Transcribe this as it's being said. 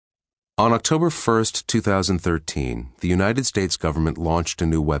On October 2013, the United States government launched a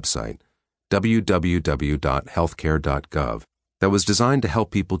new website, www.healthcare.gov, that was designed to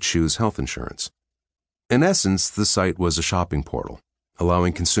help people choose health insurance. In essence, the site was a shopping portal,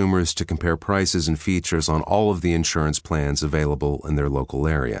 allowing consumers to compare prices and features on all of the insurance plans available in their local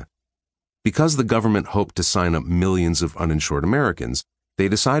area. Because the government hoped to sign up millions of uninsured Americans, they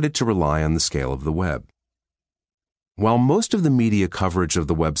decided to rely on the scale of the web. While most of the media coverage of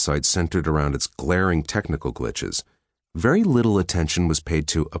the website centered around its glaring technical glitches, very little attention was paid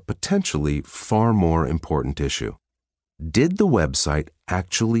to a potentially far more important issue. Did the website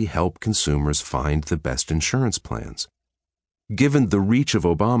actually help consumers find the best insurance plans? Given the reach of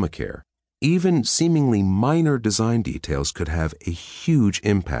Obamacare, even seemingly minor design details could have a huge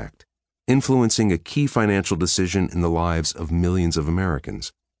impact, influencing a key financial decision in the lives of millions of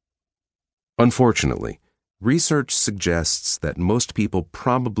Americans. Unfortunately, research suggests that most people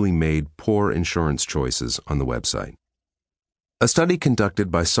probably made poor insurance choices on the website. A study conducted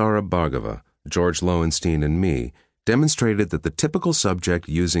by Sarah Bhargava, George Lowenstein, and me demonstrated that the typical subject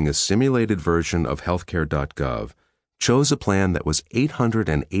using a simulated version of healthcare.gov chose a plan that was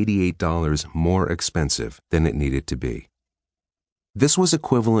 $888 more expensive than it needed to be. This was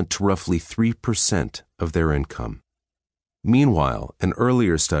equivalent to roughly 3% of their income. Meanwhile, an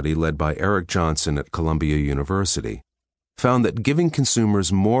earlier study led by Eric Johnson at Columbia University found that giving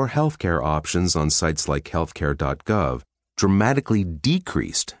consumers more healthcare options on sites like healthcare.gov dramatically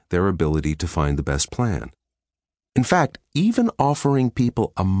decreased their ability to find the best plan. In fact, even offering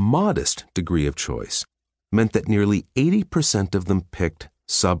people a modest degree of choice meant that nearly 80% of them picked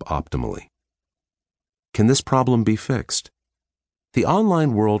suboptimally. Can this problem be fixed? The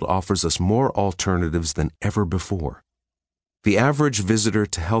online world offers us more alternatives than ever before. The average visitor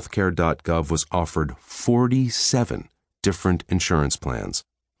to healthcare.gov was offered 47 different insurance plans,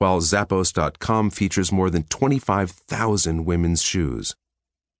 while Zappos.com features more than 25,000 women's shoes.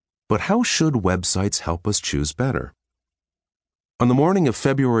 But how should websites help us choose better? On the morning of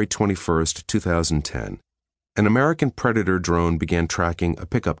February 21, 2010, an American Predator drone began tracking a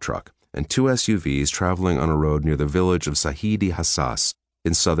pickup truck and two SUVs traveling on a road near the village of Sahidi-Hassas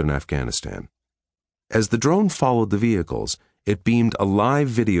in southern Afghanistan. As the drone followed the vehicles, it beamed a live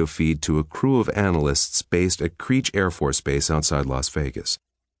video feed to a crew of analysts based at Creech Air Force Base outside Las Vegas.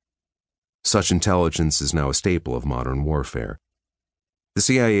 Such intelligence is now a staple of modern warfare. The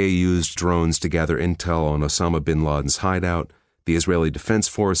CIA used drones to gather intel on Osama bin Laden's hideout. The Israeli Defense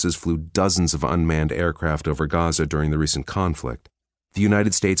Forces flew dozens of unmanned aircraft over Gaza during the recent conflict. The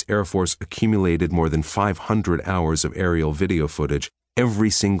United States Air Force accumulated more than 500 hours of aerial video footage every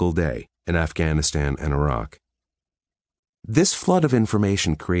single day in Afghanistan and Iraq. This flood of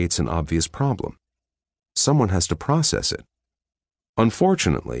information creates an obvious problem. Someone has to process it.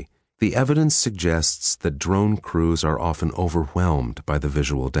 Unfortunately, the evidence suggests that drone crews are often overwhelmed by the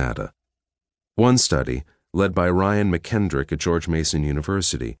visual data. One study, led by Ryan McKendrick at George Mason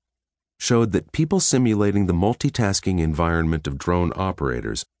University, showed that people simulating the multitasking environment of drone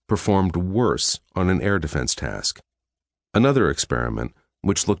operators performed worse on an air defense task. Another experiment,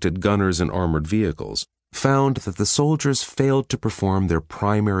 which looked at gunners in armored vehicles, found that the soldiers failed to perform their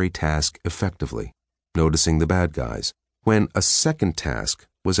primary task effectively, noticing the bad guys, when a second task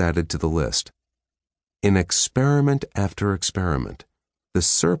was added to the list. In experiment after experiment, the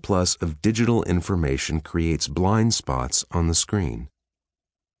surplus of digital information creates blind spots on the screen.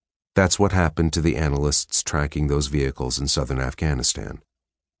 That's what happened to the analysts tracking those vehicles in southern Afghanistan.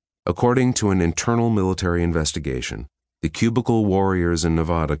 According to an internal military investigation, the cubicle warriors in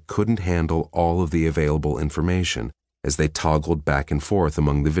Nevada couldn't handle all of the available information as they toggled back and forth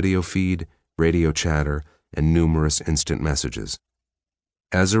among the video feed, radio chatter, and numerous instant messages.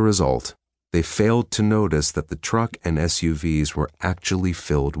 As a result, they failed to notice that the truck and SUVs were actually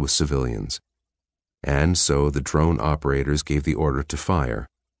filled with civilians. And so the drone operators gave the order to fire,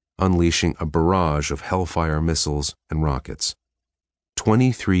 unleashing a barrage of Hellfire missiles and rockets.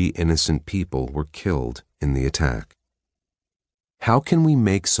 23 innocent people were killed in the attack. How can we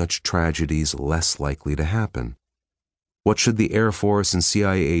make such tragedies less likely to happen? What should the Air Force and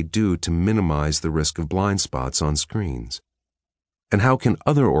CIA do to minimize the risk of blind spots on screens? And how can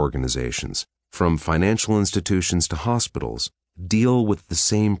other organizations, from financial institutions to hospitals, deal with the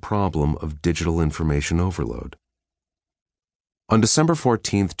same problem of digital information overload? On December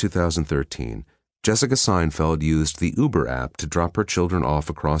 14, 2013, Jessica Seinfeld used the Uber app to drop her children off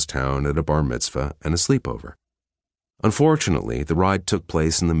across town at a bar mitzvah and a sleepover. Unfortunately, the ride took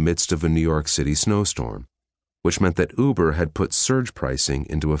place in the midst of a New York City snowstorm, which meant that Uber had put surge pricing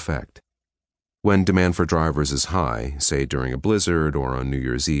into effect. When demand for drivers is high, say during a blizzard or on New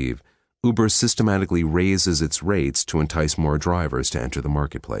Year's Eve, Uber systematically raises its rates to entice more drivers to enter the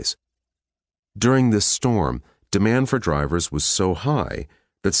marketplace. During this storm, demand for drivers was so high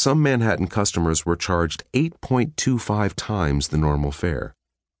that some Manhattan customers were charged 8.25 times the normal fare.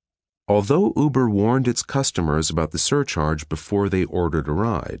 Although Uber warned its customers about the surcharge before they ordered a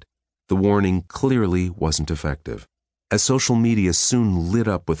ride, the warning clearly wasn't effective, as social media soon lit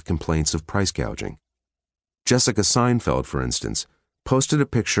up with complaints of price gouging. Jessica Seinfeld, for instance, posted a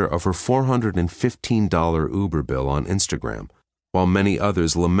picture of her $415 Uber bill on Instagram, while many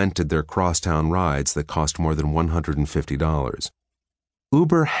others lamented their crosstown rides that cost more than $150.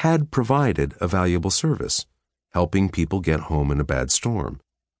 Uber had provided a valuable service, helping people get home in a bad storm,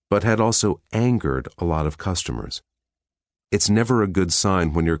 but had also angered a lot of customers. It's never a good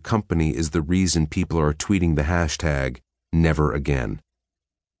sign when your company is the reason people are tweeting the hashtag #NeverAgain.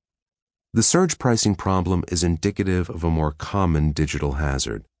 The surge pricing problem is indicative of a more common digital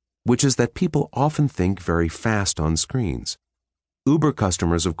hazard, which is that people often think very fast on screens. Uber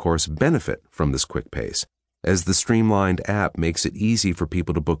customers, of course, benefit from this quick pace, as the streamlined app makes it easy for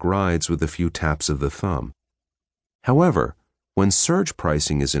people to book rides with a few taps of the thumb. However, when surge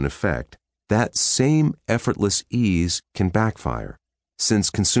pricing is in effect, that same effortless ease can backfire, since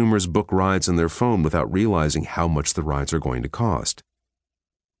consumers book rides on their phone without realizing how much the rides are going to cost.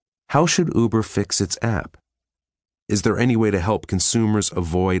 How should Uber fix its app? Is there any way to help consumers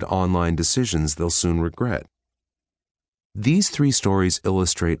avoid online decisions they'll soon regret? These three stories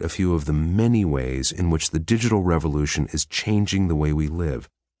illustrate a few of the many ways in which the digital revolution is changing the way we live,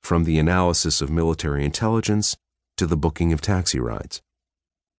 from the analysis of military intelligence to the booking of taxi rides.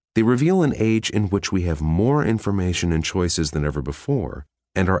 They reveal an age in which we have more information and choices than ever before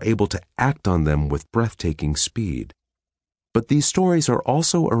and are able to act on them with breathtaking speed. But these stories are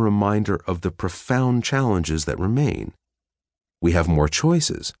also a reminder of the profound challenges that remain. We have more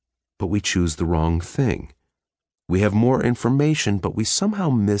choices, but we choose the wrong thing. We have more information, but we somehow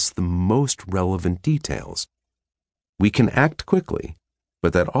miss the most relevant details. We can act quickly,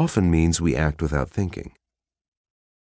 but that often means we act without thinking.